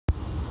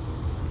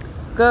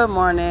Good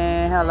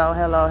morning. Hello,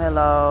 hello,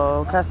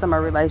 hello.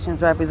 Customer Relations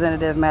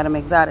Representative, Madam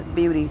Exotic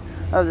Beauty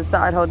of the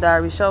Side Hoe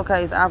Diary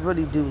Showcase. I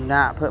really do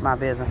not put my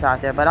business out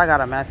there, but I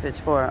got a message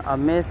for a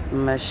Miss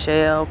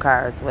Michelle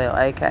Carswell,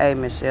 a.k.a.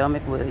 Michelle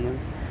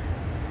McWilliams.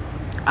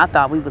 I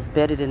thought we was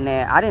better than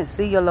that. I didn't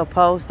see your little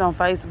post on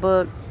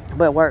Facebook,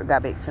 but word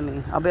got back to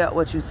me about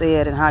what you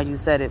said and how you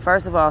said it.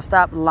 First of all,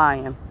 stop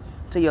lying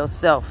to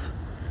yourself.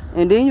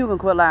 And then you can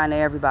quit lying to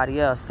everybody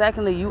else.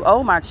 Secondly, you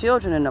owe my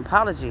children an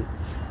apology.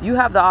 You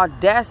have the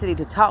audacity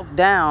to talk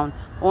down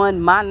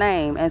on my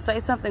name and say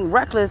something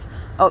reckless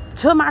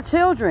to my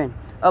children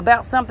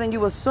about something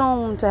you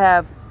assume to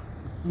have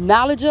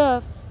knowledge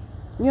of.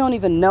 You don't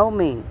even know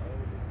me.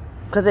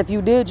 Because if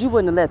you did, you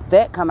wouldn't have let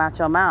that come out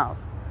your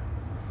mouth.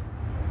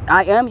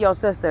 I am your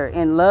sister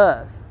in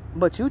love,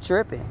 but you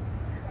tripping.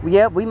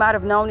 Yeah, we might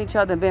have known each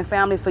other and been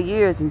family for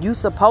years, and you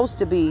supposed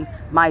to be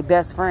my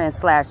best friend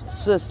 /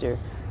 sister.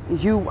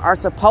 You are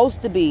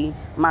supposed to be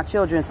my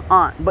children's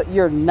aunt, but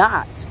you're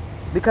not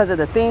because of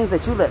the things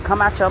that you let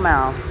come out your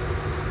mouth.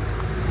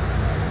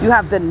 You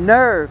have the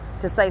nerve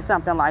to say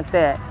something like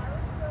that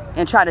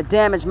and try to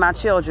damage my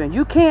children.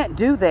 You can't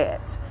do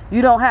that.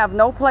 You don't have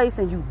no place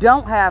and you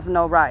don't have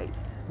no right.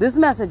 This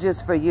message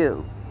is for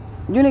you.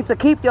 You need to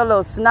keep your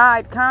little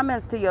snide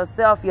comments to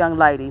yourself, young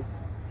lady.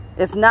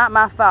 It's not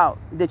my fault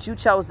that you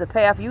chose the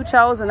path you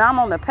chose, and I'm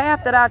on the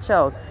path that I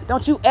chose.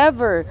 Don't you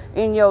ever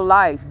in your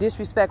life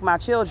disrespect my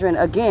children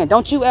again.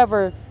 Don't you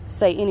ever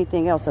say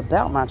anything else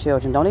about my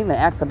children. Don't even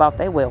ask about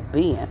their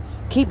well-being.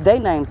 Keep their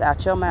names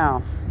out your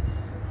mouth.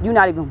 You're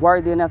not even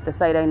worthy enough to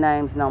say their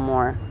names no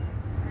more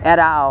at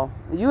all.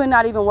 You are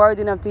not even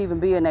worthy enough to even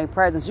be in their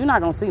presence. You're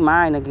not going to see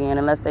mine again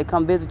unless they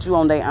come visit you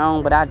on their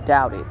own, but I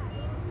doubt it.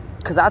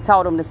 Because I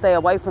told them to stay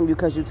away from you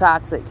because you're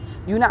toxic.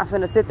 You're not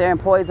finna sit there and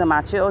poison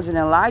my children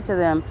and lie to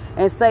them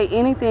and say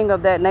anything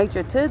of that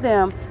nature to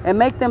them and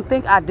make them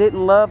think I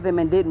didn't love them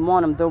and didn't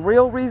want them. The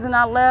real reason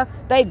I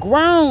left, they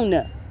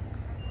grown.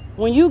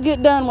 When you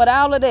get done with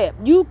all of that,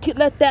 you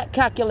let that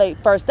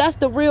calculate first. That's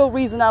the real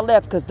reason I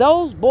left, because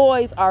those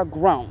boys are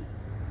grown.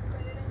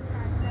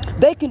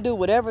 They can do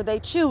whatever they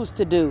choose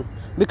to do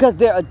because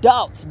they're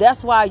adults.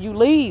 That's why you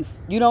leave.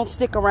 You don't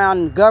stick around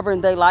and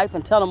govern their life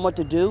and tell them what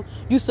to do.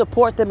 You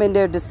support them in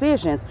their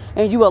decisions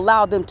and you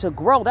allow them to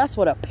grow. That's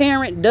what a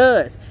parent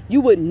does.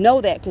 You wouldn't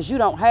know that because you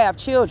don't have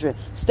children.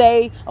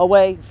 Stay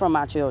away from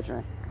my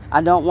children. I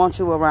don't want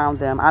you around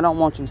them. I don't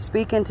want you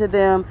speaking to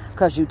them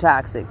because you're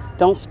toxic.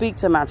 Don't speak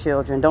to my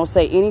children. Don't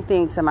say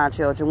anything to my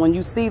children. When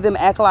you see them,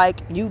 act like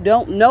you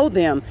don't know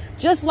them,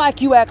 just like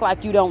you act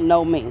like you don't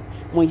know me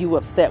when you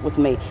upset with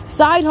me.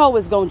 Side hoe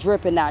is going to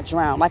drip and not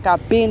drown like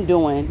I've been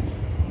doing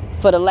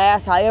for the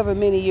last however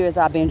many years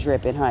I've been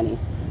dripping, honey.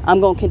 I'm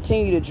going to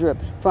continue to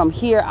drip from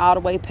here all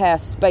the way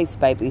past space,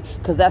 baby,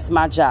 because that's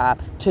my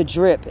job, to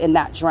drip and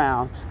not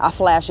drown. I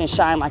flash and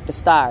shine like the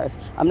stars.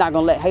 I'm not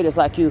going to let haters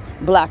like you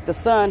block the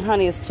sun,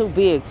 honey. It's too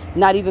big,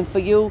 not even for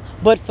you,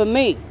 but for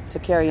me to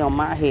carry on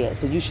my head.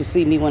 So you should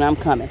see me when I'm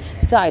coming.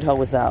 Side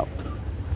hoe is out.